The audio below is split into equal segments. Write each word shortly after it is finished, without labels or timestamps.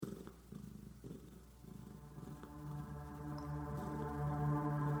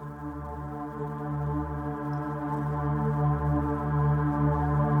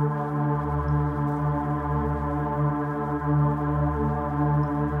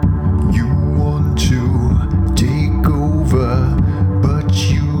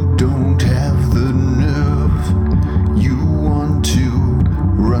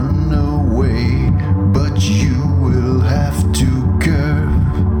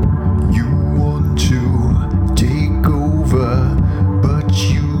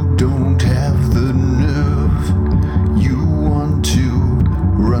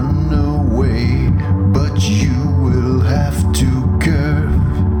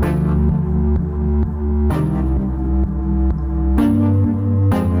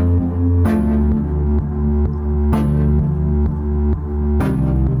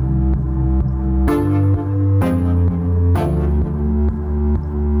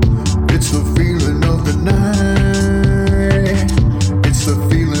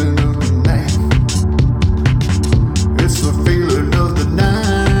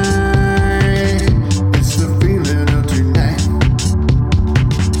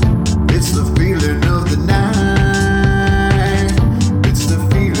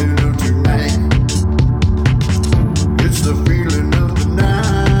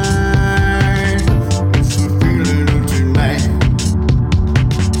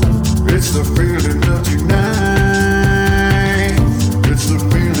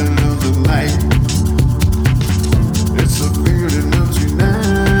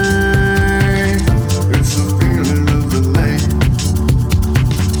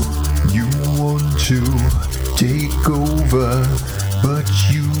over, but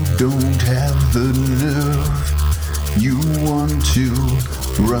you don't have the nerve. You want to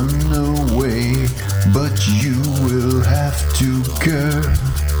run away, but you will have to curve.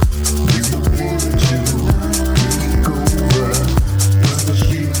 You want to take over, but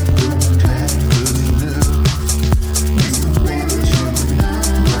you don't have the nerve. You want to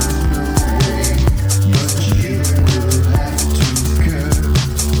run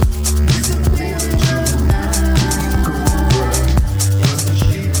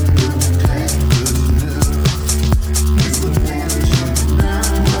away, but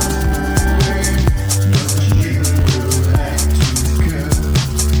you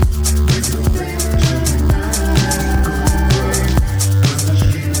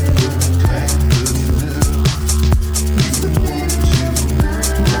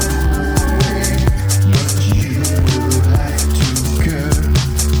have to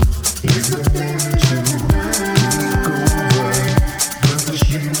curve. You want to take over, but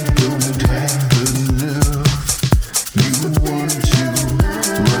you don't have the nerve. You want to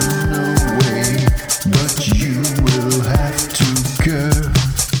run away, but you will have to curve.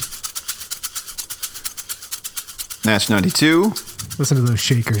 Natch 92. Listen to those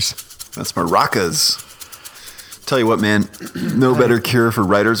shakers. That's maracas. Tell you what, man, no better cure for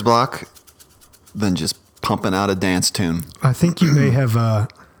writer's block than just pumping out a dance tune. I think you may have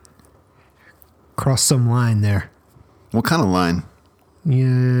crossed some line there. What kind of line?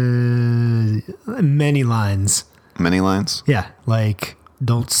 Yeah, many lines. Many lines? Yeah, like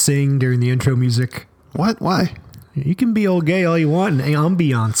don't sing during the intro music. What? Why? You can be all gay all you want and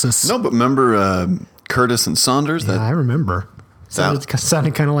ambiances. No, but remember Curtis and Saunders? Yeah, I remember. Sounded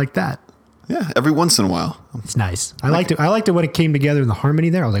kind of like that. Yeah, every once in a while. It's nice. I liked it. I liked it when it came together in the harmony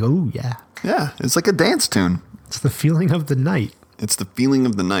there. I was like, oh, yeah. Yeah, it's like a dance tune. It's the feeling of the night. It's the feeling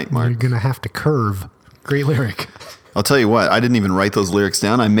of the night, Mark. You're going to have to curve. Great lyric. I'll tell you what, I didn't even write those lyrics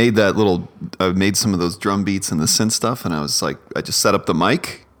down. I made some of those drum beats and the synth stuff, and I was like, I just set up the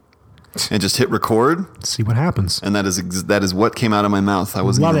mic and just hit record. See what happens. And that is what came out of my mouth. I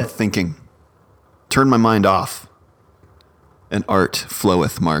wasn't even thinking. Turn my mind off. And art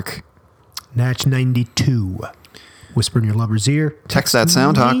floweth, Mark. Natch 92. Whisper in your lover's ear. Text that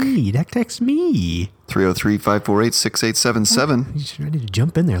sound talk. Text me. 303-548-6877. He's ready to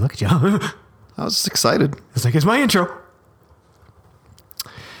jump in there. Look at you. I was just excited. It's like, it's my intro.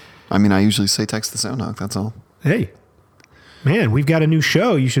 I mean, I usually say text the sound hawk. That's all. Hey, man, we've got a new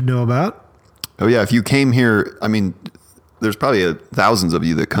show you should know about. Oh, yeah. If you came here, I mean, there's probably thousands of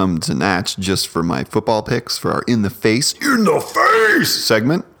you that come to Natch just for my football picks for our In the Face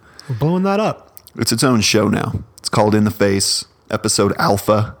segment. We're blowing that up. It's its own show now. It's called In the Face, episode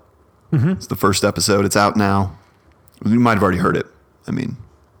Alpha. Mm-hmm. It's the first episode. It's out now. You might have already heard it. I mean,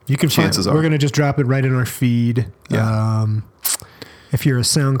 you can chances are. We're going to just drop it right in our feed. Yeah. If you're a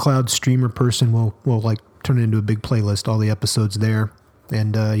SoundCloud streamer person, we'll like turn it into a big playlist, all the episodes there.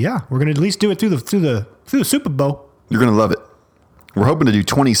 And yeah, we're going to at least do it through the Super Bowl. You're going to love it. We're hoping to do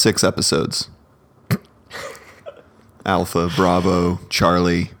 26 episodes. Alpha, Bravo,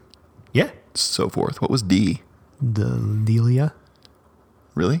 Charlie. Yeah. So forth. What was D? Delia.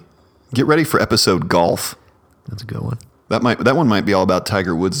 Really? Get ready for episode Golf. That's a good one. That one might be all about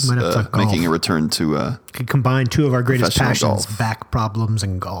Tiger Woods making a return to could combine two of our greatest passions, golf. Back problems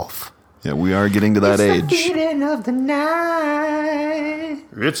and golf. Yeah, we are getting to that age. It's the feeling of the night.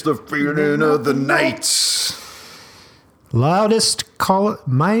 It's the feeling of the night. Loudest call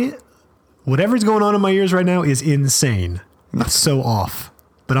whatever's going on in my ears right now is insane. It's so off.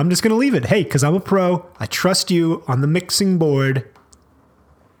 But I'm just going to leave it. Hey, because I'm a pro. I trust you on the mixing board.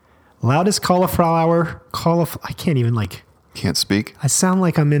 Loudest cauliflower. I can't even Can't speak? I sound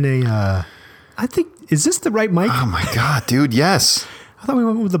like I'm in a... I think... Is this the right mic? Oh my God, dude, yes. I thought we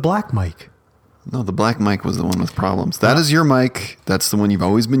went with the black mic. No, the black mic was the one with problems. That is your mic. That's the one you've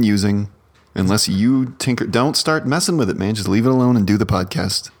always been using. Unless you tinker. Don't start messing with it, man. Just leave it alone and do the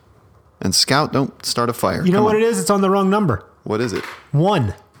podcast. And Scout, don't start a fire. You know what it is? It's on the wrong number. What is it?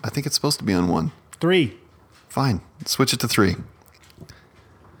 1. I think it's supposed to be on 1. 3. Fine. Switch it to 3.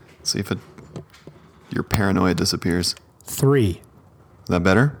 See if your paranoia disappears. 3. Is that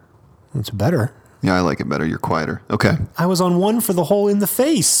better? It's better. Yeah, I like it better. You're quieter. Okay. I was on 1 for the whole In the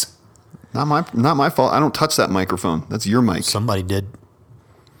Face. Not my fault. I don't touch that microphone. That's your mic. Somebody did.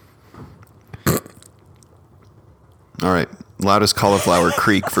 All right. Loudest cauliflower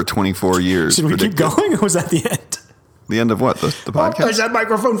creek for 24 years. Should we keep going, or was that the end? The end of what? The podcast? Oh, there's that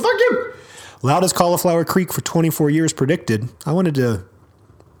microphone. Fuck you. Loudest cauliflower creek for 24 years predicted. I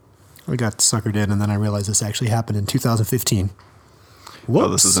got suckered in, and then I realized this actually happened in 2015. Whoops. Oh,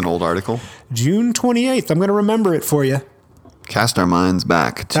 this is an old article? June 28th. I'm going to remember it for you. Cast our minds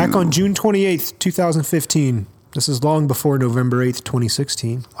back to... Back on June 28th, 2015. This is long before November 8th,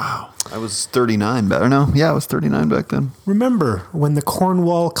 2016. Wow. I was 39 back. Or no, yeah, I was 39 back then. Remember when the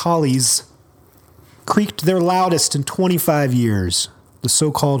Cornwall Collies creaked their loudest in 25 years? The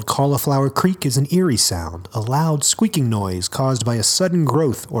so-called cauliflower creak is an eerie sound, a loud squeaking noise caused by a sudden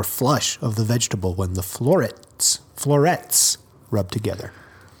growth or flush of the vegetable when the florets rub together.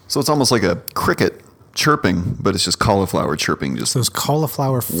 So it's almost like a cricket chirping, but it's just cauliflower chirping. Just Those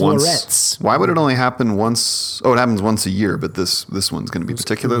cauliflower florets. Why would it only happen once? Oh, it happens once a year, but this one's going to be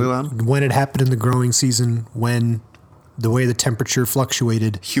particularly loud. When it happened in the growing season, when the way the temperature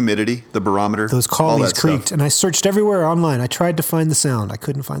fluctuated, Humidity, the barometer, those all collies that creaked, stuff. and I searched everywhere online. I tried to find the sound. I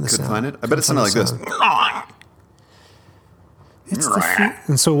couldn't find the Couldn't sound. find it. I bet it sounded like this. It's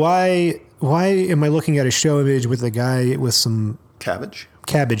and so why am I looking at a show image with a guy with some Cabbage.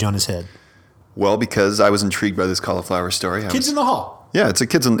 cabbage on his head? Well, because I was intrigued by this cauliflower story. Kids in the Hall. Yeah,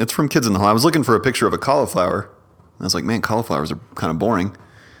 it's from Kids in the Hall. I was looking for a picture of a cauliflower. I was like, man, cauliflowers are kind of boring.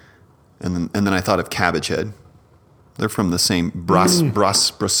 And then I thought of Cabbage Head. They're from the same brassicus.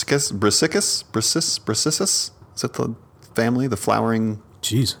 Is that the family? The flowering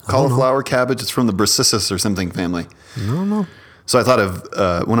Jeez, I don't know. cauliflower cabbage? It's from the Brassicus or something family. I don't know. So I thought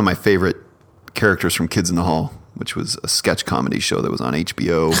of one of my favorite characters from Kids in the Hall, which was a sketch comedy show that was on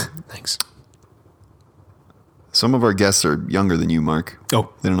HBO. Thanks. Some of our guests are younger than you, Mark.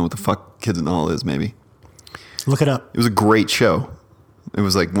 Oh. They don't know what the fuck Kids in the Hall is, maybe. Look it up. It was a great show. It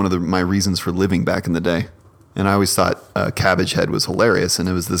was like one of my reasons for living back in the day. And I always thought Cabbage Head was hilarious. And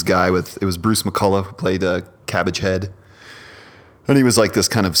it was this guy it was Bruce McCullough who played Cabbage Head. And he was like this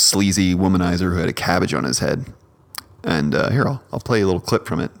kind of sleazy womanizer who had a cabbage on his head. And here, I'll play a little clip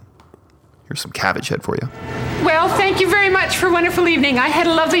from it. Here's some Cabbage Head for you. Well, thank you very much for a wonderful evening. I had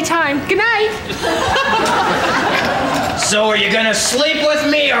a lovely time. Good night. So are you gonna sleep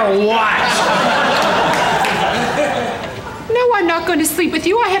with me or what? No, I'm not going to sleep with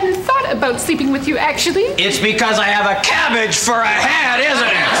you. I hadn't thought about sleeping with you, actually. It's because I have a cabbage for a head, isn't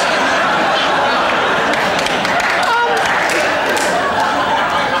it?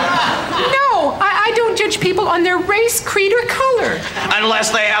 No, I don't judge people on their race, creed, or color.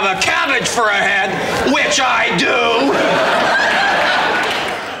 Unless they have a cabbage for a head, which I do.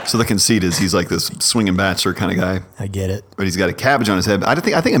 So the conceit is he's like this swinging bachelor kind of guy, I get it. but he's got a cabbage on his head. I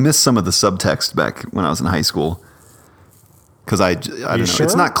think I missed some of the subtext back when I was in high school. Because I don't know. sure?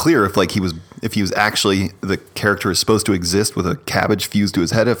 It's not clear if he was actually the character is supposed to exist with a cabbage fused to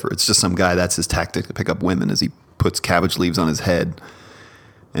his head, or it's just some guy that's his tactic to pick up women as he puts cabbage leaves on his head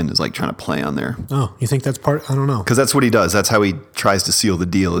and is like trying to play on there. Oh, you think that's part? I don't know. Because that's what he does. That's how he tries to seal the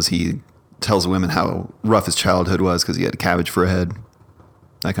deal. Is he tells women how rough his childhood was because he had a cabbage for a head,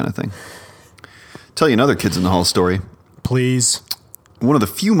 that kind of thing. Tell you another Kids in the Hall story. Please. One of the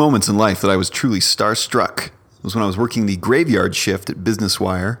few moments in life that I was truly starstruck was when I was working the graveyard shift at Business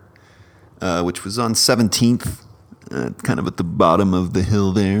Wire, which was on 17th, kind of at the bottom of the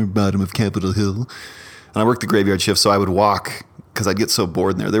hill there, bottom of Capitol Hill. And I worked the graveyard shift, so I would walk because I'd get so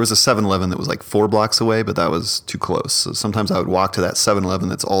bored in there. There was a 7-Eleven that was like 4 blocks away, but that was too close. So sometimes I would walk to that 7-Eleven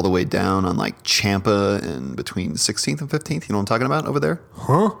that's all the way down on like Champa and between 16th and 15th. You know what I'm talking about over there?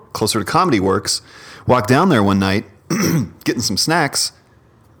 Huh? Closer to Comedy Works. Walked down there one night, getting some snacks.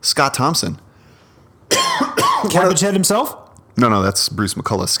 Scott Thompson. Cabbage Head himself? No, that's Bruce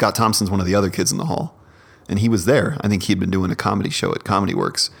McCullough. Scott Thompson's one of the other Kids in the Hall. And he was there. I think he'd been doing a comedy show at Comedy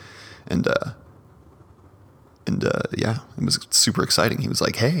Works. And yeah, it was super exciting. He was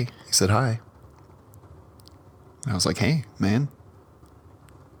like, hey. He said hi. And I was like, hey, man.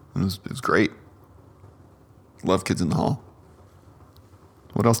 And it was great. Love Kids in the Hall.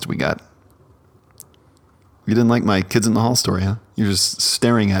 What else do we got? You didn't like my Kids in the Hall story, huh? You're just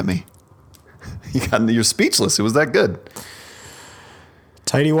staring at me. You're speechless. It was that good.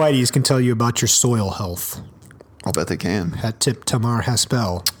 Tidy Whiteys can tell you about your soil health. I'll bet they can. Hat tip Tamar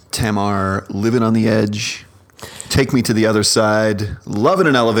Haspel. Tamar, living on the edge. Take me to the other side. Love in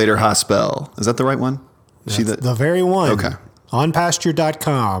an elevator, Haspel. Is that the right one? Is she The very one. Okay.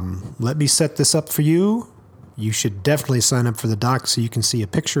 Onpasture.com. Let me set this up for you. You should definitely sign up for the doc so you can see a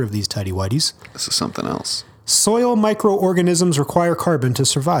picture of these Tidy Whiteys. This is something else. Soil microorganisms require carbon to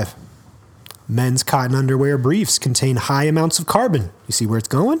survive. Men's cotton underwear briefs contain high amounts of carbon. You see where it's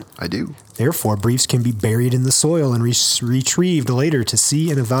going? I do. Therefore, briefs can be buried in the soil and retrieved later to see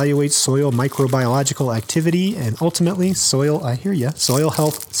and evaluate soil microbiological activity and ultimately soil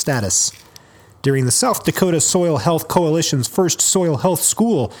health status. During the South Dakota Soil Health Coalition's first soil health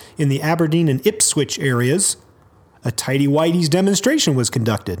school in the Aberdeen and Ipswich areas, a Tidy Whiteys demonstration was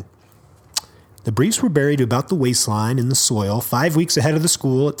conducted. The briefs were buried about the waistline in the soil 5 weeks ahead of the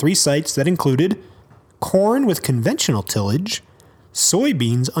school at 3 sites that included corn with conventional tillage,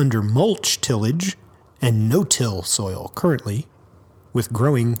 soybeans under mulch tillage, and no-till soil currently with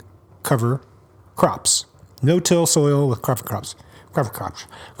growing cover crops. No-till soil with cover crops.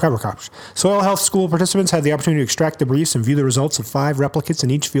 Soil health school participants had the opportunity to extract the briefs and view the results of 5 replicates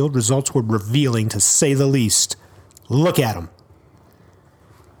in each field. Results were revealing, to say the least. Look at them.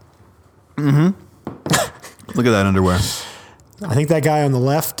 Look at that underwear. I think that guy on the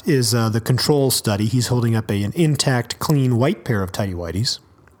left is the control study. He's holding up an intact, clean, white pair of tighty-whities.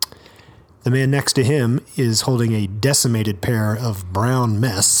 The man next to him is holding a decimated pair of brown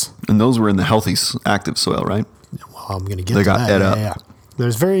mess. And those were in the healthy, active soil, right? Well, I'm going to get They to got that. ed up. Yeah.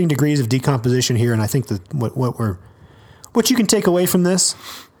 There's varying degrees of decomposition here, and I think that what you can take away from this,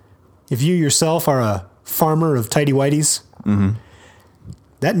 if you yourself are a farmer of tighty-whities,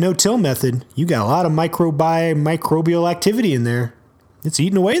 that no-till method, you got a lot of microbial activity in there. It's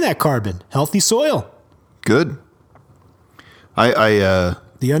eating away that carbon. Healthy soil. Good.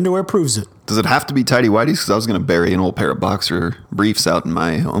 The underwear proves it. Does it have to be tighty-whities? Because I was going to bury an old pair of boxer briefs out in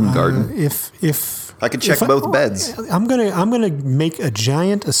my own garden. If I could check both beds. I'm gonna make a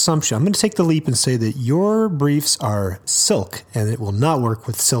giant assumption. I'm gonna take the leap and say that your briefs are silk, and it will not work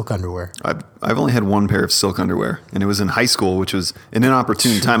with silk underwear. I've only had one pair of silk underwear, and it was in high school, which was an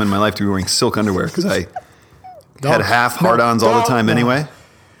inopportune time in my life to be wearing silk underwear because I had half hard-ons all the time anyway.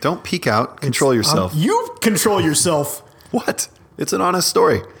 Don't peek out. Control yourself. You control yourself. What? It's an honest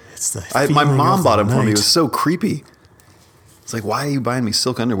story. It's the My feeling mom of bought the them for me. It night. was so creepy. It's like, why are you buying me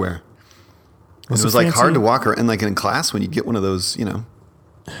silk underwear? And Was it was it like fancy? hard to walk around. And like in class, when you'd get one of those,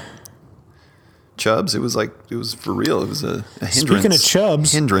 chubs, it was for real. It was a hindrance. Speaking of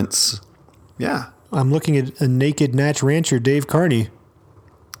chubs. Hindrance. Yeah. I'm looking at a naked Natch Rancher, Dave Carney,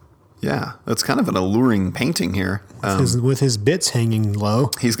 Yeah. That's kind of an alluring painting here. with his bits hanging low.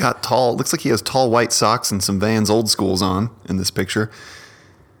 He's got looks like he has tall white socks and some Vans Old Schools on in this picture.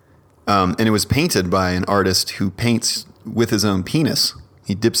 And it was painted by an artist who paints with his own penis.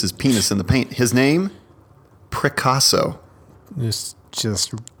 He dips his penis in the paint. His name, Picasso. It's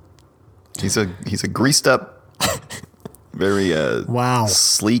just He's a greased up, very wow.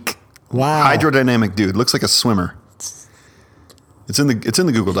 sleek, Wow. hydrodynamic dude. Looks like a swimmer. It's in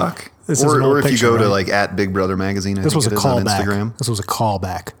the Google Doc. This is an old or if picture, you go to right? like at Big Brother Magazine, I This think was a it is on callback. Instagram. This was a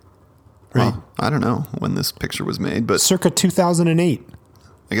callback. Right. Well, I don't know when this picture was made, but Circa 2008.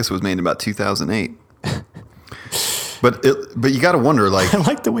 I guess it was made in about 2008. But you got to wonder, like, I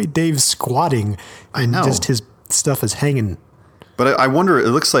like the way Dave's squatting and know. just his stuff is hanging. but I wonder.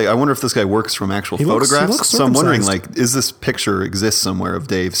 I wonder if this guy works from actual He looks photographs. So I'm wondering, circumcised. like, is this picture exist somewhere of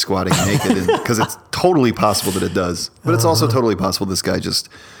Dave squatting naked? Because it's totally possible that it does, but it's also totally possible this guy just,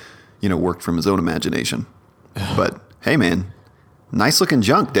 worked from his own imagination. But hey, man, nice looking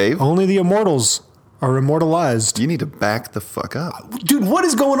junk, Dave. Only the immortals are immortalized. You need to back the fuck up. Dude, what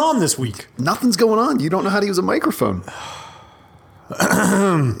is going on this week? Nothing's going on. You don't know how to use a microphone.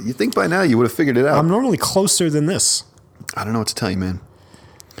 You think by now you would have figured it out. I'm normally closer than this. I don't know what to tell you, man.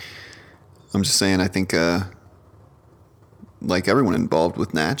 I'm just saying, I think, like everyone involved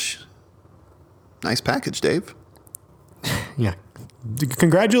with Natch, nice package, Dave. Yeah.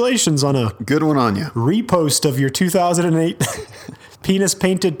 Congratulations on a Good one on you. repost of your 2008 penis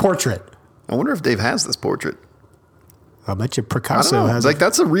painted portrait. I wonder if Dave has this portrait. I bet you I don't Picasso know. has Like, it.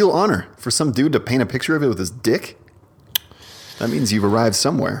 that's a real honor for some dude to paint a picture of it with his dick. That means you've arrived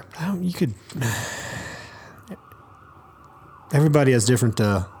somewhere. You could. Everybody has different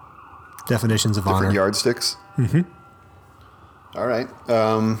definitions of Different honor. yardsticks. Mm-hmm. All right.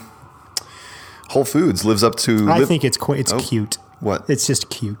 Whole Foods lives up to... I think it's it's Oh. cute. What? It's just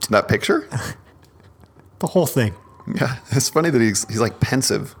cute. That picture? The whole thing. Yeah. It's funny that he's like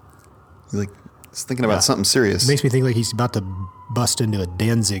pensive. He's thinking about something serious. It makes me think like he's about to bust into a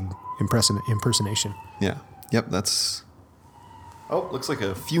Danzig impersonation. Yeah. Yep, that's... Oh, looks like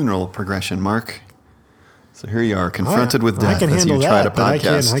a funeral progression, Mark. So here you are, confronted with death I can as handle you try that, to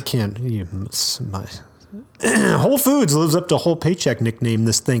podcast. but I can't. Whole Foods lives up to Whole Paycheck nickname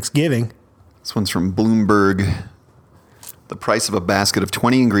this Thanksgiving. This one's from Bloomberg. The price of a basket of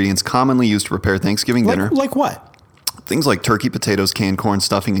 20 ingredients commonly used to prepare Thanksgiving dinner. Like what? Things like turkey, potatoes, canned corn,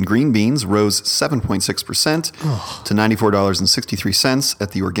 stuffing, and green beans rose 7.6% to $94.63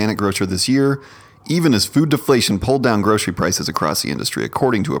 at the organic grocer this year, even as food deflation pulled down grocery prices across the industry,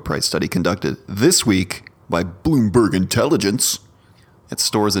 according to a price study conducted this week by Bloomberg Intelligence at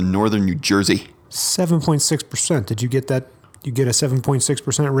stores in northern New Jersey. 7.6%. Did you get that? You get a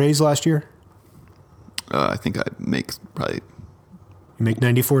 7.6% raise last year? I think I make probably You make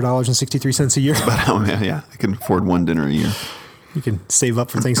 $94.63 a year. Oh, yeah. I can afford one dinner a year. You can save up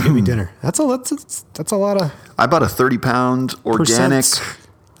for Thanksgiving dinner. That's a lot of I bought a 30-pound organic, percents.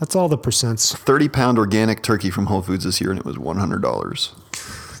 That's all the percents. 30-pound organic turkey from Whole Foods this year, and it was $100.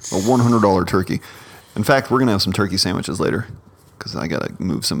 A $100 turkey. In fact, we're going to have some turkey sandwiches later because I got to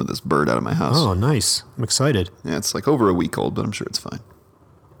move some of this bird out of my house. Oh, nice. I'm excited. Yeah, it's like over a week old, but I'm sure it's fine.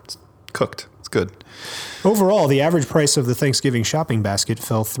 It's cooked. It's good. Overall, the average price of the Thanksgiving shopping basket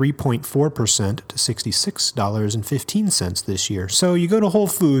fell 3.4% to $66.15 this year. So you go to Whole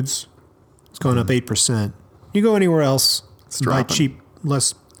Foods, it's going up 8%. You go anywhere else, It's buy dropping. cheap,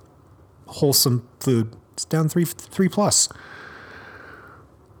 less wholesome food, it's down 3 plus.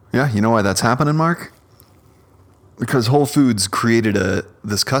 Yeah, you know why that's happening, Mark? Because Whole Foods created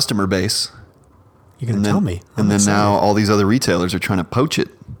this customer base. You're going to tell me. I'm And then excited. now all these other retailers are trying to poach it.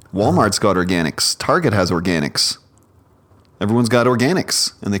 Walmart's got organics. Target has organics. Everyone's got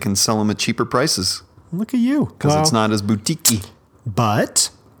organics, and they can sell them at cheaper prices Look at you. because it's not as boutique-y. But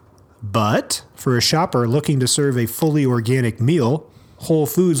for a shopper looking to serve a fully organic meal, Whole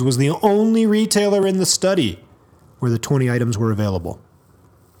Foods was the only retailer in the study where the 20 items were available.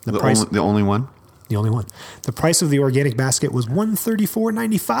 The only one? The only one. The price of the organic basket was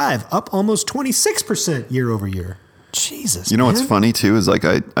 $134.95, up almost 26% year over year. Jesus. You know what's man. funny too is like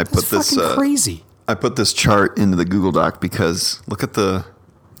I That's put this fucking crazy. I put this chart into the Google Doc because look at the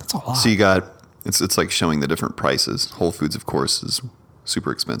That's a lot. so you got it's like showing the different prices. Whole Foods, of course, is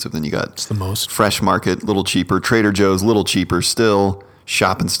super expensive. Then you got It's the most. Fresh Market, little cheaper. Trader Joe's, little cheaper still.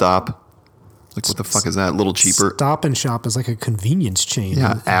 Shop and Stop. Like what the fuck is that? Little cheaper. Stop and Shop is like a convenience chain.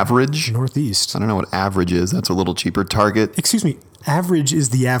 Yeah, in Average. Northeast. I don't know what Average is. That's a little cheaper. Target. Excuse me. Average is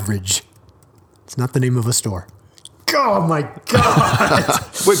the average. It's not the name of a store. Oh my God.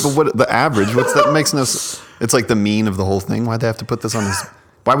 Wait, but what the average? What's that? Makes no. It's like the mean of the whole thing. Why'd they have to put this on this?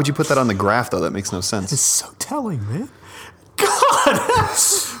 Why would you put that on the graph though? That makes no sense. It's so telling, man. God.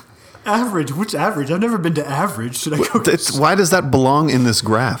 Average. Which average? I've never been to Average. Should I go? Why does that belong in this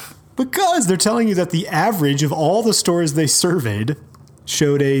graph? Because they're telling you that the average of all the stores they surveyed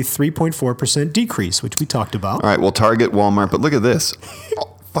showed a 3.4% decrease, which we talked about. All right, well, Target, Walmart, but look at this.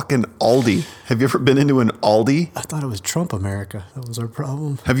 Fucking Aldi. Have you ever been into an Aldi? I thought it was Trump America. That was our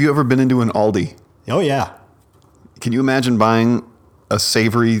problem. Have you ever been into an Aldi? Oh, yeah. Can you imagine buying a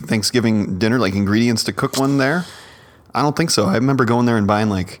savory Thanksgiving dinner, like ingredients to cook one there? I don't think so. I remember going there and buying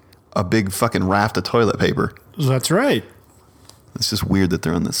like a big fucking raft of toilet paper. That's right. It's just weird that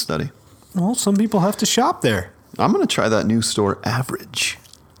they're on this study. Well, some people have to shop there. I'm going to try that new store, Average.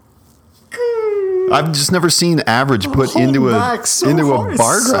 I've just never seen Average put into a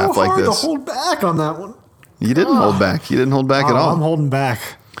bar graph like this. To hold back on that one. You didn't hold back. You didn't hold back at all. I'm holding back.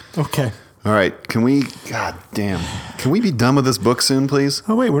 Okay. All right. Can we, God damn, can we be done with this book soon, please?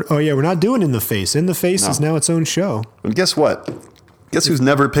 Oh, wait. We're not doing In the Face. In the Face No. is now its own show. And guess what? Guess who's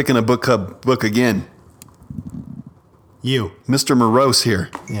never picking a book club book again? You. Mr. Morose here.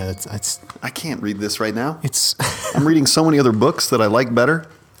 Yeah, that's I can't read this right now. it's. I'm reading so many other books that I like better.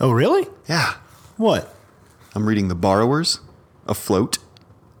 Oh, really? Yeah. What? I'm reading The Borrowers, Afloat.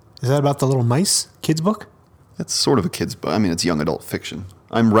 Is that about the little mice kids book? It's sort of a kid's book. I mean, it's young adult fiction.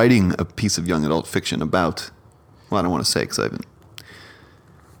 I'm writing a piece of young adult fiction about, well, I don't want to say because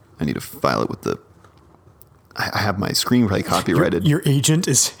I need to file it with the, I have my screenplay copyrighted. Your agent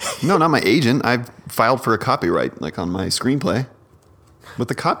is. No, not my agent. I've filed for a copyright, like on my screenplay. But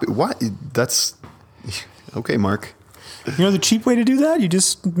the what? That's, okay, Mark. You know the cheap way to do that? You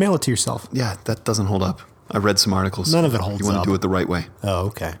just mail it to yourself. Yeah, that doesn't hold up. I read some articles. None of it holds You want up. to do it the right way. Oh,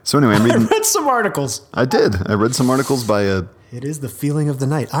 okay. So anyway, I'm I reading. read some articles. I did. I read some articles by a. It is the feeling of the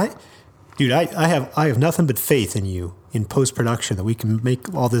night. I have nothing but faith in you in post production that we can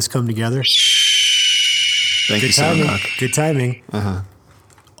make all this come together. Thank you, Good timing. Soundrock. Good timing.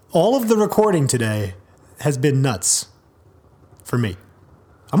 All of the recording today has been nuts for me.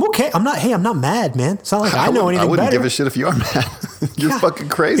 I'm okay. I'm not mad, man. It's not like I know anything I wouldn't better. give a shit if you are mad. You're Yeah. fucking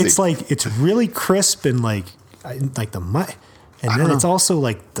crazy. It's like it's really crisp and like the mic, and then it's also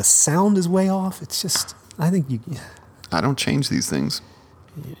like the sound is way off. It's just I think I don't change these things.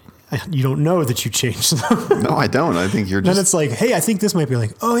 you don't know that you changed them. No, I don't. I think you're Then just. it's like, hey, I think this might be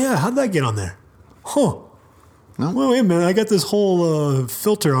like, oh yeah, how'd that get on there? Huh? No. Well, wait a minute, I got this whole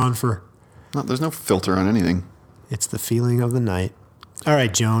filter on for. No, there's no filter on anything. It's the feeling of the night. All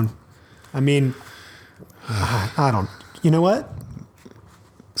right, Joan. I mean, I don't. You know what?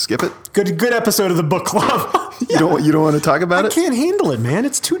 Skip it. Good episode of the book club. You don't want to talk about I it. can't handle it, man.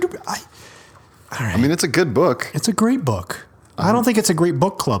 It's too. All right. I mean, it's a good book. It's a great book. I don't think it's a great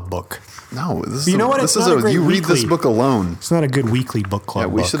book club book. No, this is You know what? It's not a great you read this weekly. book alone. It's not a good weekly book club Yeah,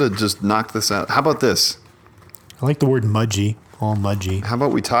 we book. should have just knocked this out. How about this? I like the word mudgy. All mudgy. How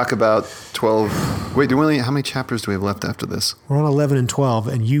about we talk about 12? Wait, how many chapters do we have left after this? We're on 11 and 12,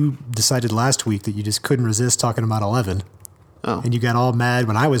 and you decided last week that you just couldn't resist talking about 11. Oh, And you got all mad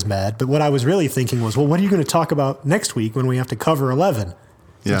when I was mad. But what I was really thinking was, well, what are you going to talk about next week when we have to cover 11? Since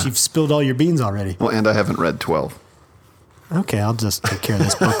Yeah. you've spilled all your beans already. well, and I haven't read 12. Okay, I'll just take care of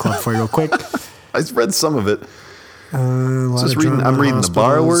this book club for you real quick. I've read some of it. I'm I'm reading The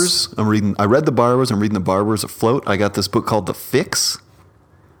Borrowers. I read The Borrowers. I'm reading The Borrowers Afloat. I got this book called The Fix.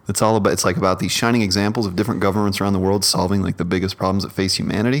 It's like about these shining examples of different governments around the world solving like the biggest problems that face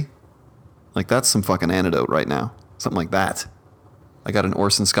humanity. Like that's some fucking antidote right now. Something like that. I got an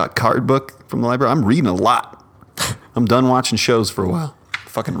Orson Scott Card book from the library. I'm reading a lot. I'm done watching shows for a while.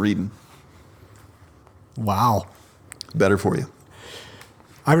 Fucking reading. Wow. Better for you.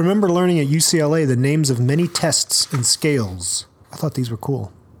 I remember learning at UCLA the names of many tests and scales. I thought these were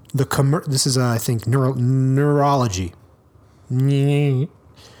cool. This is, I think, neurology.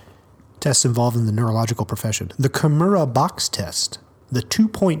 Tests involved in the neurological profession. The Kimura box test. The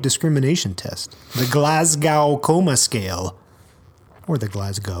 2-point discrimination test. The Glasgow coma scale. Or the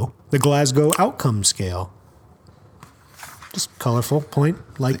Glasgow outcome scale. Just colorful. Point.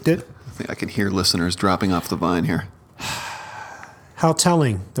 Liked it. I think I can hear listeners dropping off the vine here. How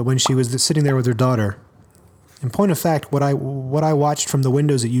telling that when she was sitting there with her daughter. In point of fact, what I watched from the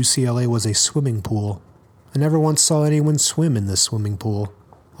windows at UCLA was a swimming pool. I never once saw anyone swim in this swimming pool.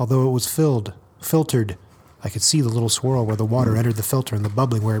 Although it was filtered, I could see the little swirl where the water entered the filter and the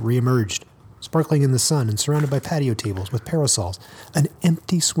bubbling where it reemerged, sparkling in the sun and surrounded by patio tables with parasols. An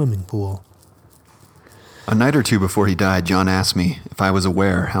empty swimming pool. A night or two before he died, John asked me if I was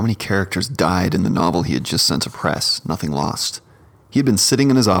aware how many characters died in the novel he had just sent to press, Nothing Lost. He had been sitting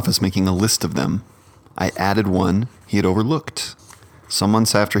in his office making a list of them. I added one he had overlooked. Some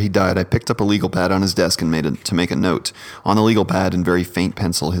months after he died, I picked up a legal pad on his desk and to make a note. On the legal pad, in very faint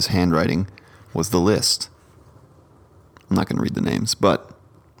pencil, his handwriting, was the list. I'm not going to read the names, but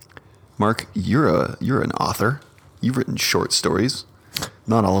Mark, you're an author. You've written short stories.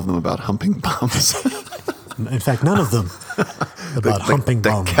 Not all of them about humping bums. In fact, none of them about humping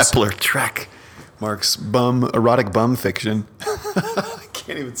bums. The Kepler Trek. Mark's erotic bum fiction. I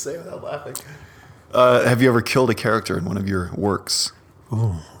can't even say it without laughing. Have you ever killed a character in one of your works?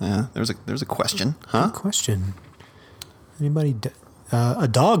 Ooh. Yeah, there's a question, huh? Good question. Anybody? A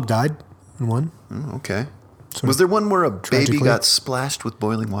dog died in one. Okay. Was there one where a baby tragically. got splashed with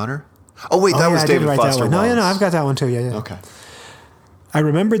boiling water? Oh wait, that was I did David write Foster that one. Wallace. No, I've got that one too. Yeah. Okay. I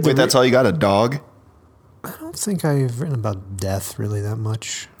remembered the. Wait, that's all you got? A dog? I don't think I've written about death really that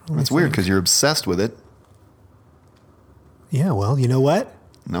much. That's weird because you're obsessed with it. Yeah, well, you know what?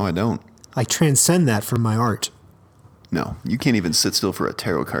 No, I don't. I transcend that from my art. No, you can't even sit still for a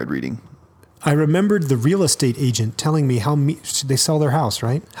tarot card reading. I remembered the real estate agent telling me how they sell their house,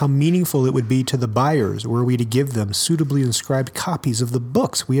 right? How meaningful it would be to the buyers were we to give them suitably inscribed copies of the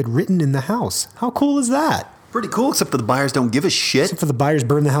books we had written in the house. How cool is that? Pretty cool, except that the buyers don't give a shit. Except for the buyers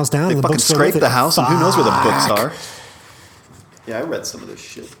burn the house down They and the fucking books go scrape with it. the house, and who knows where the books Fuck. are. Yeah, I read some of this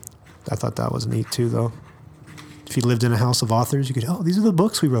shit. I thought that was neat too, though. If you lived in a house of authors, you could, these are the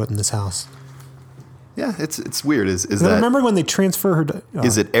books we wrote in this house. Yeah, it's weird. Is And I that remember when they transfer her.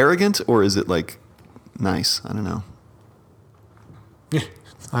 is it arrogant or is it like nice? I don't know.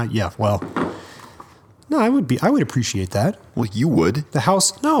 Yeah, well. No, I would appreciate that. Well, you would. The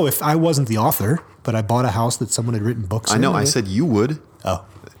house, no, if I wasn't the author, but I bought a house that someone had written books I in. know. I said you would. Oh.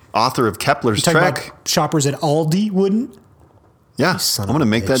 Author of Kepler's Talking Trek. about shoppers at Aldi wouldn't? Yeah, son I'm of going to a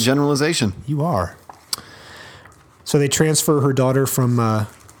make that bitch. generalization. You are. So they transfer her daughter from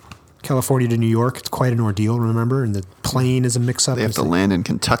California to New York. It's quite an ordeal, remember? And the plane is a mix-up. They have to land in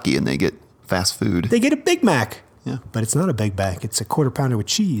Kentucky and they get fast food. They get a Big Mac. Yeah. But it's not a Big Mac. It's a quarter pounder with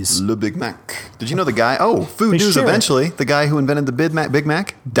cheese. Le Big Mac. Did you know the guy? Oh, food They news share it. eventually. The guy who invented the Big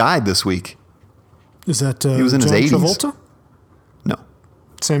Mac died this week. Is that He was in his John 80s. Travolta? No,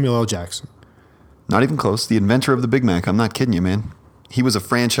 Samuel L. Jackson. not even close. The inventor of the Big Mac. I'm not kidding you, man. He was a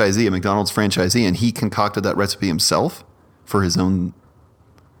franchisee, a McDonald's franchisee, and he concocted that recipe himself for his own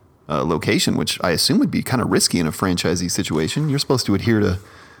location, which I assume would be kind of risky in a franchisee situation. You're supposed to adhere to...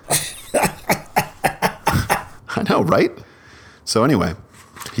 I know, right? So anyway,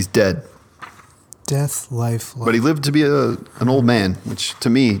 he's dead. Death, life. But he lived to be an old man, which to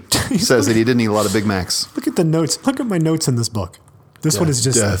me says that he didn't eat a lot of Big Macs. Look at the notes. Look at my notes in this book. This one is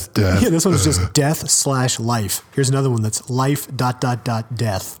just death. Yeah, this one is just death/life. Here's another one that's life ...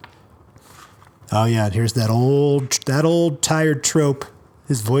 death. Oh yeah, and here's that old tired trope.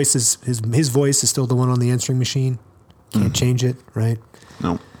 His voice is still the one on the answering machine. Can't change it, right?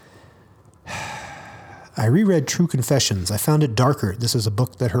 No. I reread True Confessions. I found it darker. This is a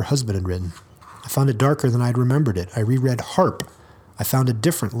book that her husband had written. I found it darker than I'd remembered it. I reread Harp. I found a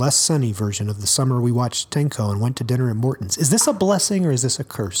different, less sunny version of the summer we watched Tenko and went to dinner at Morton's. Is this a blessing or is this a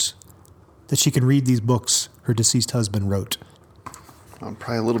curse? That she can read these books her deceased husband wrote.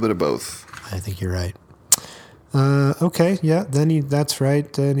 Probably a little bit of both. I think you're right. Okay, yeah, that's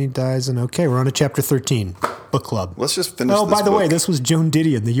right. Then he dies, and okay, we're on to chapter 13, book club. Let's just finish Oh, this by the way, book. this was Joan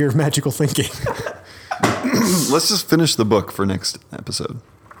Didion, The Year of Magical Thinking. Let's just finish the book for next episode.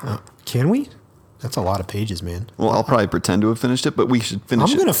 Can we? That's a lot of pages, man. Well, I'll probably pretend to have finished it, but we should finish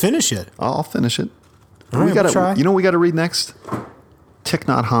it. I'm going to finish it. I'll finish it. All right, we'll try. You know what we got to read next? Thich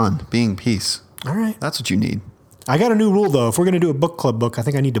Nhat Hanh, Being Peace. All right. That's what you need. I got a new rule, though. If we're going to do a book club book, I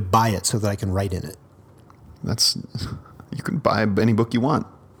think I need to buy it so that I can write in it. You can buy any book you want.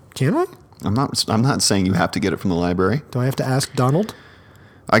 Can I? I'm not saying you have to get it from the library. Do I have to ask Donald?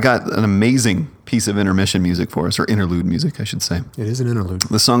 I got an amazing piece of intermission music for us, or interlude music, I should say. It is an interlude.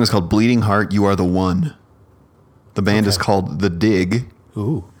 The song is called Bleeding Heart, You Are the One. The band is called The Dig.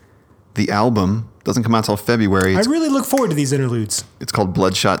 Ooh. The album doesn't come out till February. I really look forward to these interludes. It's called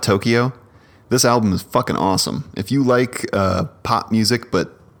Bloodshot Tokyo. This album is fucking awesome. If you like pop music,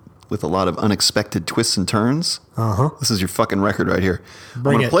 but with a lot of unexpected twists and turns, this is your fucking record right here. I'm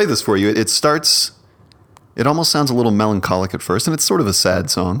going to play this for you. It starts, it almost sounds a little melancholic at first, and it's sort of a sad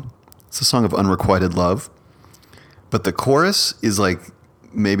song. It's a song of unrequited love. But the chorus is like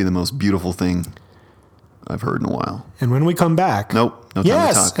maybe the most beautiful thing I've heard in a while. And when we come back... Nope, no time to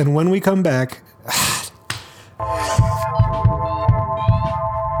Yes, talk. and when we come back...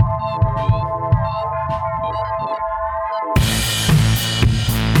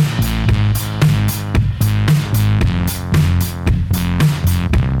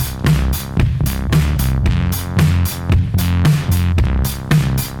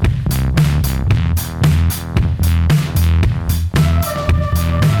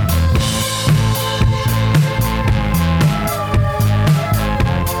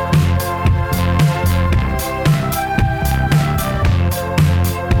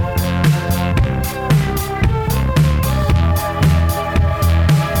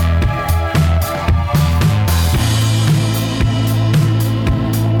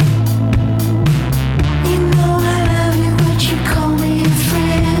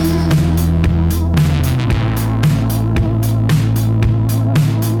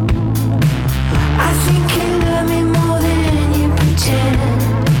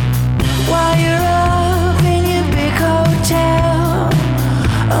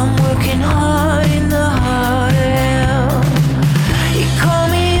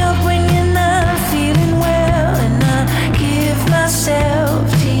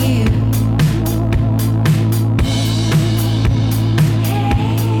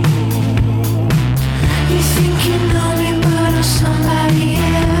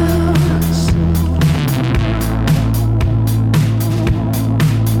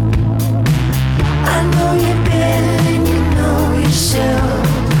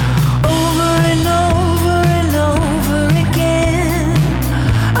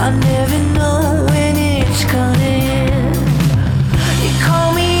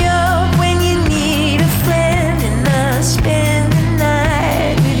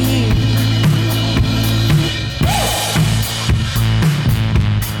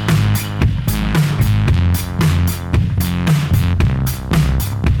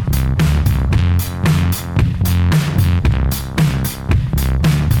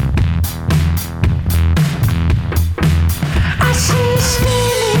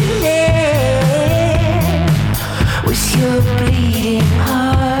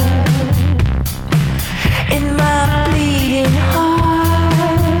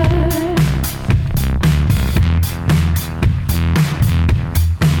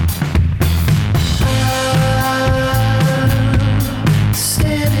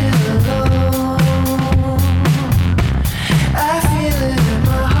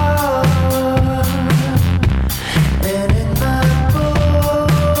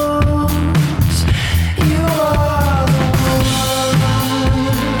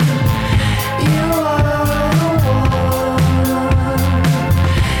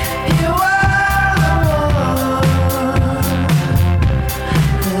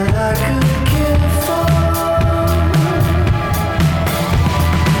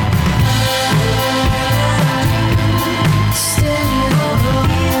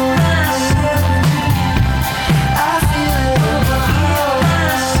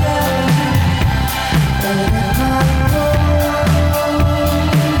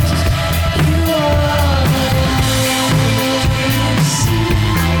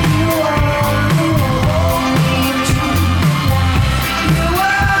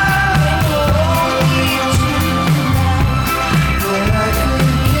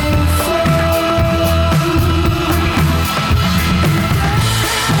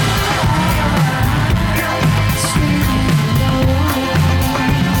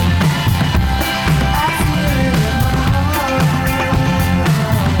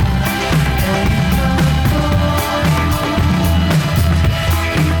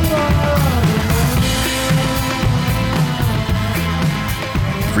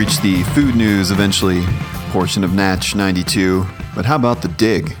 reached the food news eventually portion of Natch 92. But how about the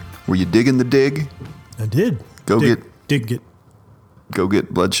dig? Were you digging the dig? I did. Go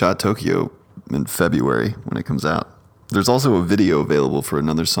get Bloodshot Tokyo in February when it comes out. There's also a video available for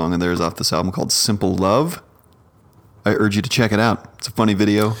another song of theirs off this album called Simple Love. I urge you to check it out. It's a funny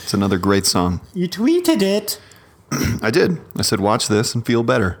video. It's another great song. You tweeted it. I did. I said, watch this and feel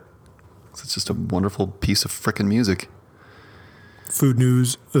better. It's just a wonderful piece of frickin' music. Food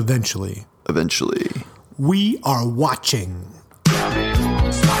news eventually. Eventually. We are watching.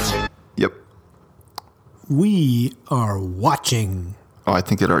 Yep. We are watching. Oh, I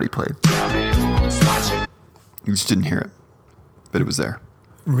think it already played. You just didn't hear it. But it was there.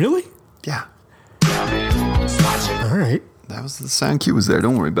 Really? Yeah. All right. That was the sound cue was there.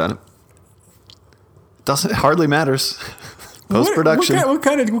 Don't worry about it. It hardly matters. Post-production. What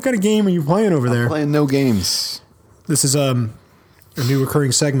kind of game are you playing over there? Playing no games. This is a new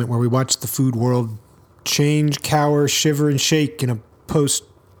recurring segment where we watch the food world change, cower, shiver, and shake in a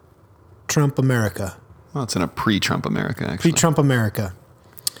post-Trump America. Well, it's in a pre-Trump America, actually. Pre-Trump America.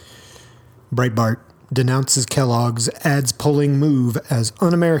 Breitbart denounces Kellogg's ads polling move as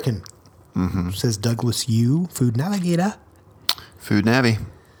un-American. Says Douglas Yu, food navigator. Food Navy.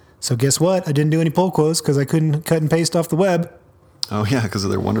 So guess what? I didn't do any poll quotes because I couldn't cut and paste off the web. Oh, yeah, because of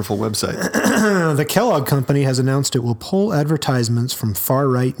their wonderful website. The Kellogg Company has announced it will pull advertisements from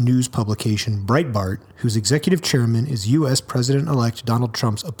far-right news publication Breitbart, whose executive chairman is U.S. President-elect Donald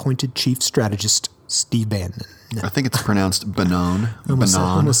Trump's appointed chief strategist, Steve Bannon. I think it's pronounced Bannon.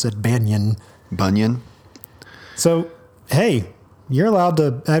 Almost said Banyan. Bunyan. So, hey, you're allowed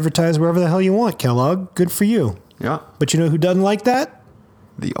to advertise wherever the hell you want, Kellogg. Good for you. Yeah. But you know who doesn't like that?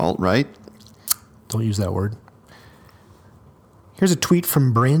 The alt-right. Don't use that word. Here's a tweet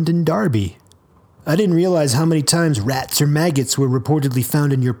from Brandon Darby. I didn't realize how many times rats or maggots were reportedly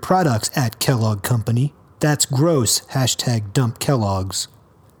found in your products at Kellogg Company. That's gross. Hashtag dump Kellogg's.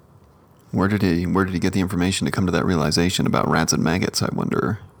 Where did he get the information to come to that realization about rats and maggots, I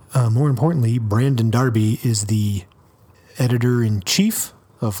wonder? More importantly, Brandon Darby is the editor-in-chief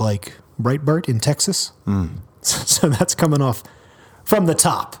of, Breitbart in Texas. So that's coming off from the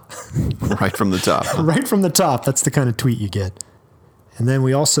top. Right from the top. Huh? Right from the top. That's the kind of tweet you get. And then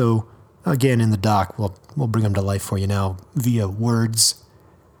we also, again in the doc, we'll bring them to life for you now via words.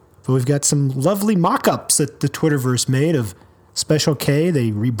 But we've got some lovely mock-ups that the Twitterverse made of Special K.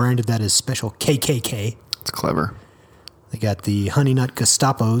 They rebranded that as Special KKK. It's clever. They got the Honey Nut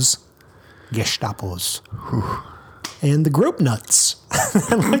Gestapos. And the Grope Nuts.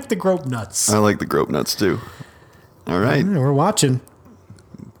 I like the Grope Nuts. I like the Grope Nuts too. All right. Yeah, we're watching.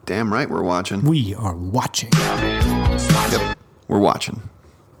 Damn right we're watching. We are watching. Yep. We're watching.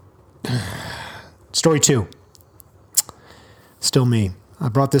 Story 2. Still me. I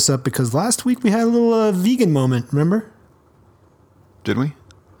brought this up because last week we had a little vegan moment, remember? Did we?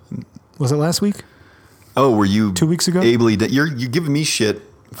 Was it last week? Oh, were you 2 weeks ago? You're giving me shit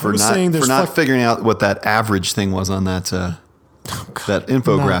for not figuring out what that average thing was on that that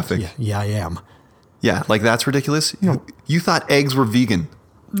infographic. Yeah, I am. Yeah, like that's ridiculous. You thought eggs were vegan.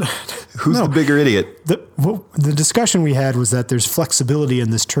 Who's the bigger idiot? The discussion we had was that there's flexibility in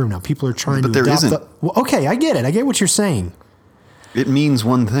this term now. People are trying to there adopt isn't. Okay, I get it. I get what you're saying. It means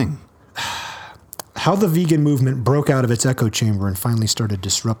one thing. How the vegan movement broke out of its echo chamber and finally started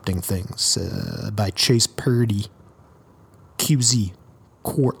disrupting things by Chase Purdy. QZ.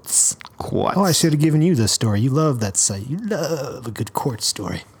 Quartz. Oh, I should have given you this story. You love that site. You love a good quartz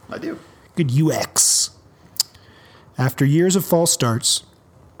story. I do. Good UX. After years of false starts,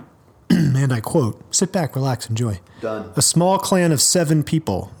 and I quote, sit back, relax, enjoy. Done. A small clan of 7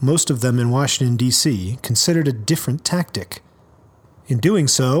 people, most of them in Washington, D.C., considered a different tactic. In doing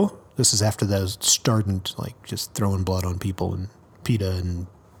so, this is after those strident, just throwing blood on people and PETA and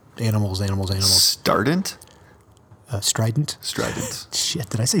animals. Strident? Strident? Strident. Shit,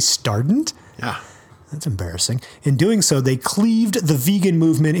 did I say strident? Yeah. That's embarrassing. In doing so, they cleaved the vegan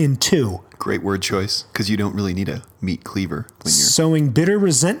movement in 2. Great word choice, because you don't really need a meat cleaver when you're... Sowing bitter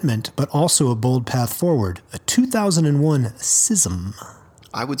resentment, but also a bold path forward. A 2001 schism.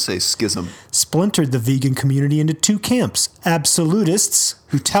 I would say schism. Splintered the vegan community into 2 camps. Absolutists,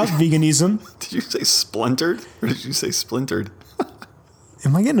 who tout veganism. Did you say splintered, or did you say splintered?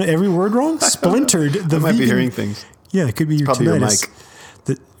 Am I getting every word wrong? Splintered the I might vegan... be hearing things. Yeah, it could be your probably tinnitus. Your mic.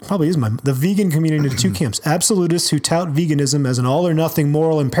 Probably is the vegan community into 2 camps. Absolutists who tout veganism as an all-or-nothing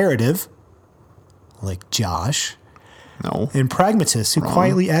moral imperative, like Josh. No. And pragmatists who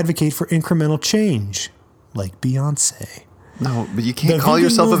quietly advocate for incremental change, like Beyonce. No, but you can't The call vegan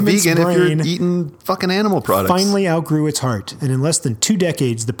yourself a movement's vegan if brain you're eating fucking animal products. finally outgrew its heart, and in less than 2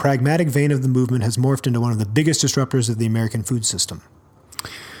 decades, the pragmatic vein of the movement has morphed into one of the biggest disruptors of the American food system.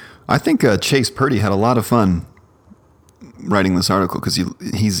 I think Chase Purdy had a lot of fun writing this article because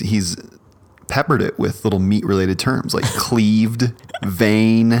he's peppered it with little meat-related terms like cleaved,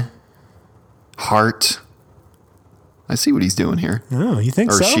 vein, heart. I see what he's doing here. Oh, you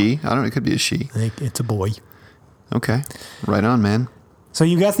think Or so? she. I don't know. It could be a she. I think it's a boy. Okay. Right on, man. So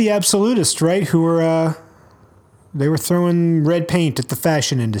you got the absolutists, right? Who were they were throwing red paint at the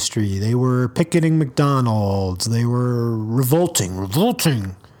fashion industry. They were picketing McDonald's. They were revolting.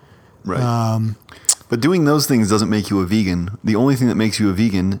 Right. But doing those things doesn't make you a vegan. The only thing that makes you a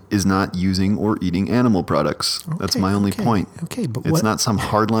vegan is not using or eating animal products. That's my only point. Okay, but it's what? not some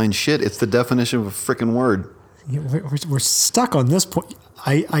hardline shit. It's the definition of a freaking word. We're stuck on this point.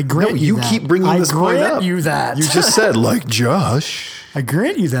 I grant you you that. keep bringing this point I up. grant you that. You just said, like Josh. I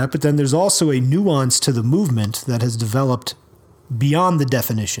grant you that, but then there's also a nuance to the movement that has developed beyond the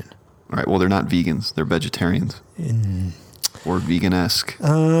definition. All right. Well, they're not vegans. They're vegetarians. Or vegan-esque.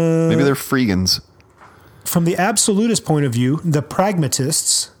 Maybe they're freegans. From the absolutist point of view, the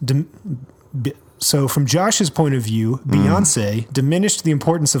pragmatists, so from Josh's point of view, Beyonce diminished the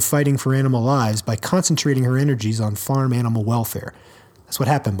importance of fighting for animal lives by concentrating her energies on farm animal welfare. That's what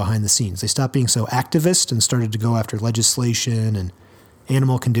happened behind the scenes. They stopped being so activist and started to go after legislation and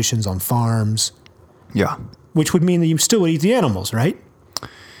animal conditions on farms, Yeah. which would mean that you still would eat the animals, right?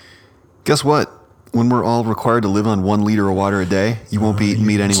 Guess what? When we're all required to live on 1 liter of water a day, you won't be eating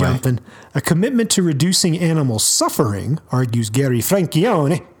meat anyway. Jumping. A commitment to reducing animal suffering, argues Gary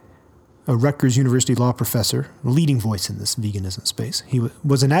Franchione, a Rutgers University law professor, a leading voice in this veganism space. He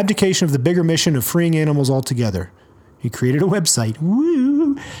was an abdication of the bigger mission of freeing animals altogether. He created a website,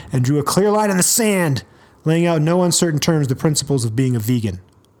 woo, and drew a clear line in the sand, laying out in no uncertain terms the principles of being a vegan.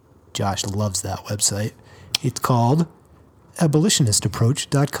 Josh loves that website. It's called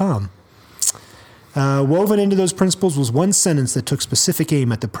abolitionistapproach.com. Woven into those principles was one sentence that took specific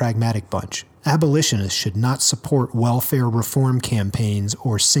aim at the pragmatic bunch. Abolitionists should not support welfare reform campaigns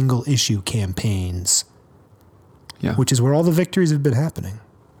or single-issue campaigns, Yeah. which is where all the victories have been happening.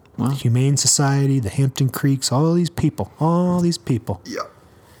 Well. The Humane Society, the Hampton Creeks, all these people. Yeah.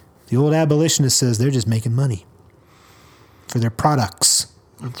 The old abolitionist says they're just making money for their products.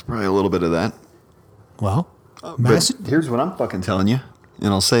 That's probably a little bit of that. Well, But here's what I'm fucking telling you, and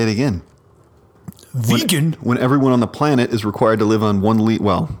I'll say it again. vegan. When everyone on the planet is required to live on 1 liter,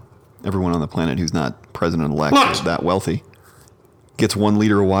 well, everyone on the planet who's not president-elect or that wealthy gets 1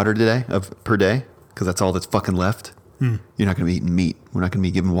 liter of water per day, because that's all that's fucking left. You're not going to be eating meat. We're not going to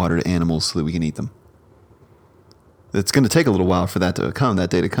be giving water to animals so that we can eat them. It's going to take a little while for that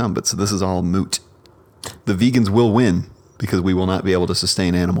day to come, but so this is all moot. The vegans will win because we will not be able to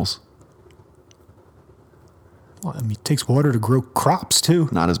sustain animals. Well, I mean, it takes water to grow crops, too.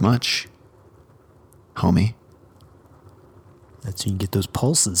 Not as much, homie. That's when you get those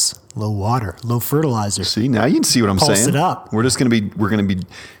pulses. Low water, low fertilizer. See, now you can see what I'm Pulse saying. it up. We're going to be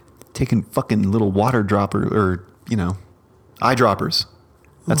taking fucking little water dropper or, eyedroppers.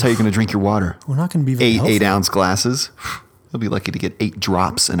 That's how you're going to drink your water. We're not going to be very healthy. 8-ounce glasses. You'll be lucky to get 8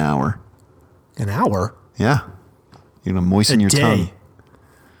 drops an hour. An hour? Yeah. You're going to moisten A your day. tongue.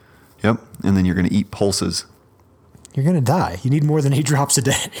 Yep. And then you're going to eat pulses. You're going to die. You need more than 8 drops a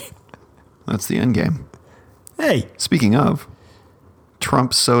day. That's the end game. Hey, Speaking of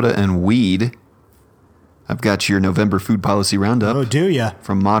Trump, soda, and weed, I've got your November food policy roundup. oh, do ya?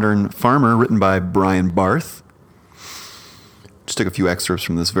 From Modern Farmer, written by Brian Barth. Just took a few excerpts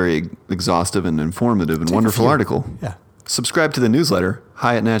from this very exhaustive and informative and wonderful article. Yeah. Subscribe to the newsletter.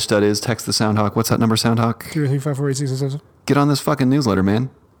 Hi@natch.is. Text the Soundhawk. What's that number, Soundhawk? 3, 5, 4, 8, 6, 7. Get on this fucking newsletter, man.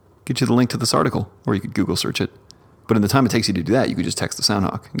 Get you the link to this article, or you could Google search it. But in the time it takes you to do that, you could just text the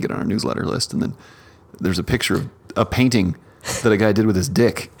Soundhawk and get on our newsletter list. And then there's a picture of a painting that a guy did with his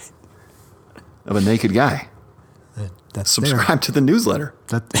dick of a naked guy. That's Subscribe to the newsletter.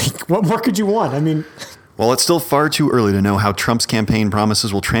 there. What more could you want? I mean, While it's still far too early to know how Trump's campaign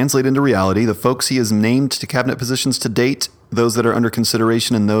promises will translate into reality, the folks he has named to cabinet positions to date, those that are under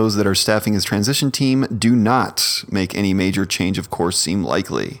consideration and those that are staffing his transition team, do not make any major change of course seem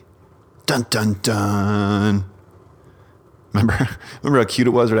likely. Dun, dun, dun. Remember how cute it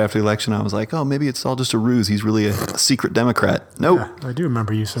was right after the election? I was like, oh, maybe it's all just a ruse. He's really a secret Democrat. Nope. I do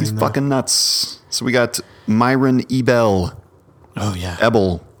remember you saying He's that. fucking nuts. So we got Myron Ebell. Oh, yeah.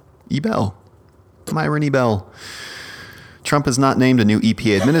 Myron Ebell. Trump has not named a new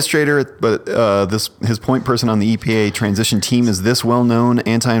EPA administrator, but his point person on the EPA transition team is this well-known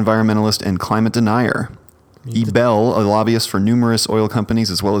anti-environmentalist and climate denier. Ebell, a lobbyist for numerous oil companies,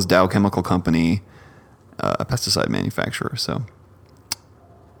 as well as Dow Chemical Company, a pesticide manufacturer. So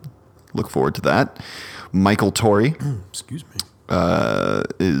look forward to that. Michael Tory. Excuse me.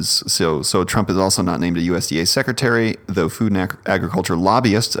 So Trump is also not named a USDA secretary, though Food and Agriculture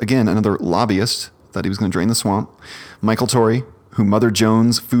lobbyist, again, another lobbyist, thought he was going to drain the swamp. Michael Tory, who Mother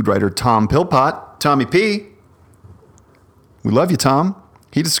Jones food writer Tom Philpott, Tommy P. We love you, Tom.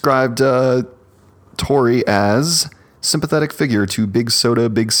 He described Tory as sympathetic figure to Big Soda,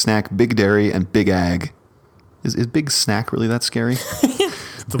 Big Snack, Big Dairy, and Big Ag. Is Big Snack really that scary?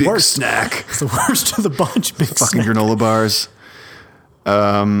 The Big worst. Snack. It's the worst of the bunch. Big Fucking snack. granola bars.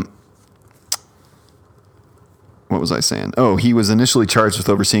 What was I saying? Oh, he was initially charged with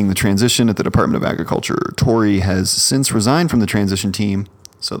overseeing the transition at the Department of Agriculture. Tory has since resigned from the transition team,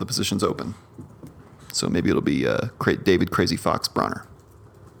 so the position's open. So maybe it'll be David Crazy Fox Bronner.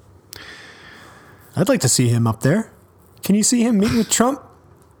 I'd like to see him up there. Can you see him meeting with Trump,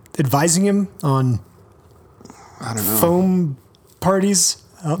 advising him on I don't know. foam parties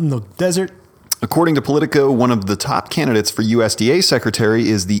out in the desert? According to Politico, one of the top candidates for USDA secretary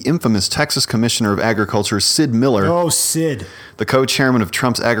is the infamous Texas Commissioner of Agriculture, Sid Miller. Oh, Sid. The co-chairman of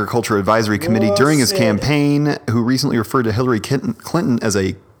Trump's Agriculture Advisory Committee during his campaign, who recently referred to Hillary Clinton as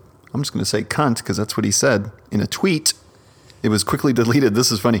a, I'm just going to say cunt, because that's what he said in a tweet. It was quickly deleted.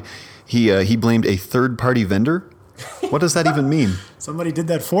 This is funny. He blamed a third-party vendor. What does that even mean? Somebody did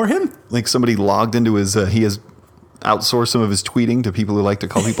that for him? Like somebody logged into his, he has outsourced some of his tweeting to people who like to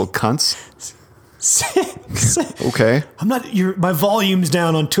call people cunts. Okay. I'm not. My volume's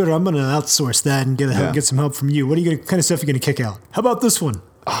down on Twitter. I'm going to outsource that and get some help from you. What kind of stuff are you going to kick out? How about this one?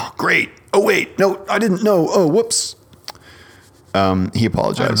 Oh, great. Oh, wait. No, I didn't know. Oh, whoops. He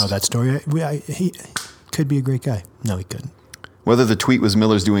apologized. I don't know that story. He could be a great guy. No, he couldn't. Whether the tweet was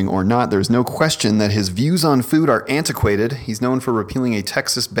Miller's doing or not, there's no question that his views on food are antiquated. He's known for repealing a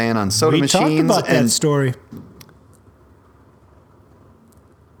Texas ban on soda machines. We talked about that story.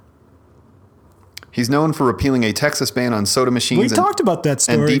 He's known for repealing a Texas ban on soda machines. We talked about that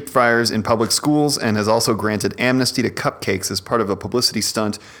story. And deep fryers in public schools, and has also granted amnesty to cupcakes as part of a publicity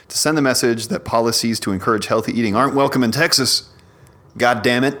stunt to send the message that policies to encourage healthy eating aren't welcome in Texas. God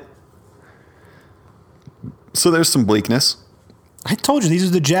damn it. So there's some bleakness. I told you, these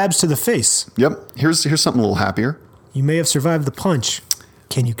are the jabs to the face. Yep. Here's something a little happier. You may have survived the punch.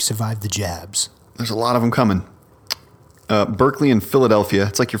 Can you survive the jabs? There's a lot of them coming. Berkeley and Philadelphia.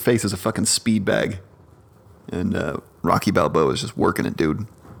 It's like your face is a fucking speed bag. And Rocky Balboa is just working it, dude.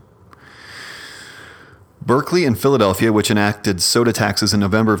 Berkeley and Philadelphia, which enacted soda taxes in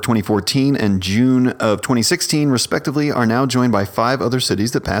November of 2014 and June of 2016, respectively, are now joined by 5 other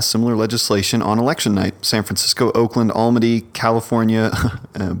cities that passed similar legislation on election night. San Francisco, Oakland, Almaty, California,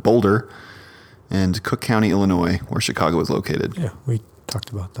 Boulder, and Cook County, Illinois, where Chicago is located. Yeah, we talked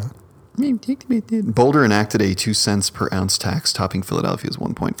about that. Boulder enacted a 2 cents per ounce tax, topping Philadelphia's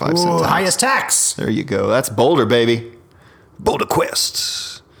 1.5 cent tax. Highest tax. There you go. That's Boulder, baby. Boulder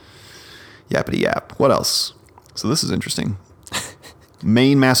Quest. Yappity yap. What else? So this is interesting.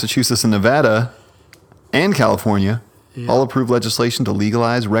 Maine, Massachusetts, and Nevada, and California all approved legislation to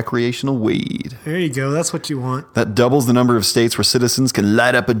legalize recreational weed. There you go. That's what you want. That doubles the number of states where citizens can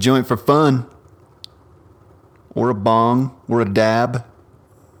light up a joint for fun. Or a bong, or a dab.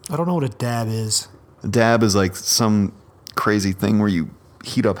 I don't know what a dab is. A dab is like some crazy thing where you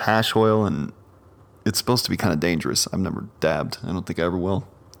heat up hash oil, and it's supposed to be kind of dangerous. I've never dabbed. I don't think I ever will.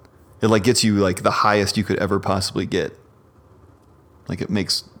 It like gets you like the highest you could ever possibly get. Like it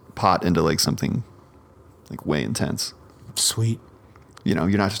makes pot into like something like way intense. Sweet. You know,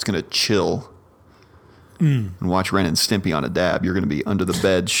 you're not just going to chill and watch Ren and Stimpy on a dab. You're going to be under the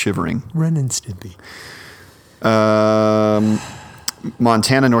bed shivering. Ren and Stimpy.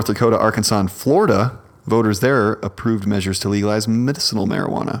 Montana, North Dakota, Arkansas, and Florida, voters there approved measures to legalize medicinal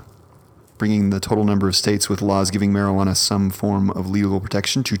marijuana, bringing the total number of states with laws giving marijuana some form of legal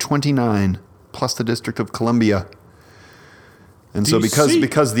protection to 29, plus the District of Columbia. And so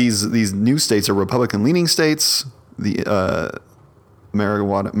because these new states are Republican-leaning states, the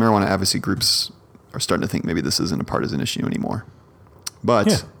marijuana advocacy groups are starting to think maybe this isn't a partisan issue anymore.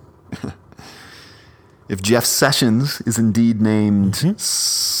 But if Jeff Sessions is indeed named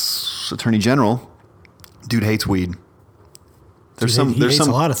Attorney General, dude hates weed. There's a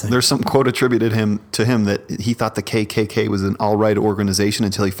lot of things. There's some quote attributed to him that he thought the KKK was an all-right organization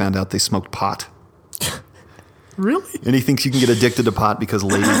until he found out they smoked pot. Really? And he thinks you can get addicted to pot because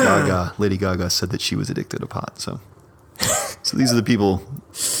Lady Gaga said that she was addicted to pot. So these are the people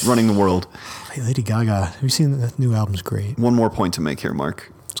running the world. Hey, Lady Gaga. Have you seen that new album's great? One more point to make here,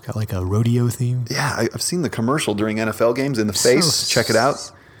 Mark. It's got like a rodeo theme. Yeah, I've seen the commercial during NFL games in the face. Check it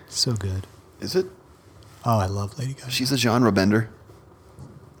out. So good. Is it? Oh, I love Lady Gaga. She's a genre bender.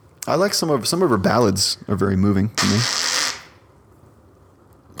 I like some of her ballads are very moving to me.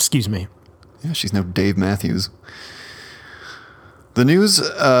 Excuse me. Yeah, she's no Dave Matthews. The news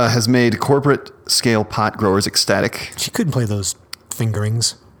has made corporate scale pot growers ecstatic. She couldn't play those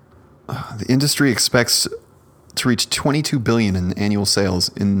fingerings. The industry expects to reach $22 billion in annual sales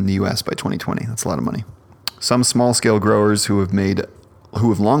in the U.S. by 2020. That's a lot of money. Some small-scale growers who have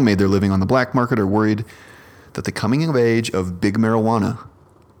long made their living on the black market are worried that the coming of age of big marijuana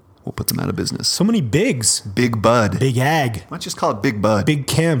will put them out of business. So many bigs. Big Bud. Big Ag. Why don't you just call it Big Bud? Big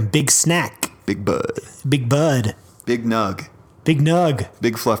Chem. Big Snack. Big Bud. Big Bud. Big Nug. Big Nug.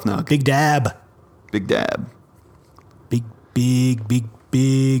 Big Fluff Nug. Big Dab. Big Dab. Big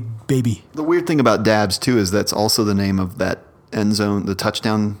baby. The weird thing about dabs, too, is that's also the name of that end zone, the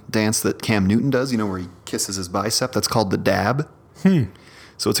touchdown dance that Cam Newton does, where he kisses his bicep. That's called the dab.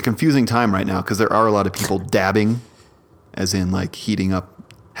 So it's a confusing time right now because there are a lot of people dabbing, as in like heating up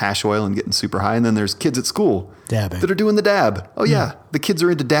hash oil and getting super high. And then there's kids at school dabbing that are doing the dab. Oh, yeah. The kids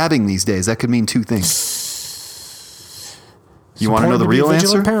are into dabbing these days. That could mean two things. You want to know the real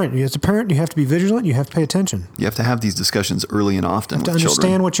answer? Parent. As a parent, you have to be vigilant. You have to pay attention. You have to have these discussions early and often with to understand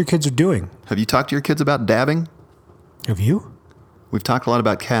children. what your kids are doing. Have you talked to your kids about dabbing? Have you? We've talked a lot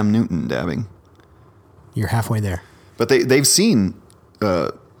about Cam Newton dabbing. You're halfway there. But they've seen...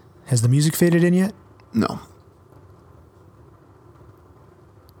 Has the music faded in yet? No.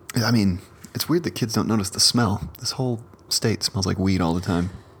 I mean, it's weird that kids don't notice the smell. This whole state smells like weed all the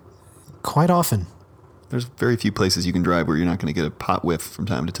time. Quite often. There's very few places you can drive where you're not going to get a pot whiff from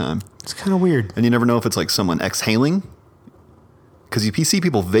time to time. It's kind of weird. And you never know if it's like someone exhaling. Because you see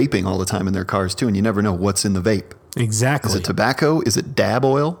people vaping all the time in their cars too, and you never know what's in the vape. Exactly. Is it tobacco? Is it dab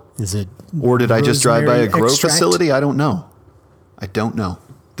oil? Is it Or did I just drive by a grow extract? facility? I don't know. I don't know.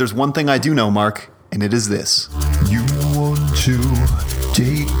 There's one thing I do know, Mark, and it is this. You want to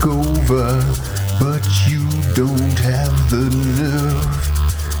take over, but you don't have the nerve.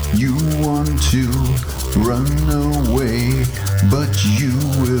 You want to run away, but you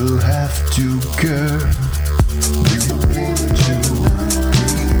will have to curb. You want to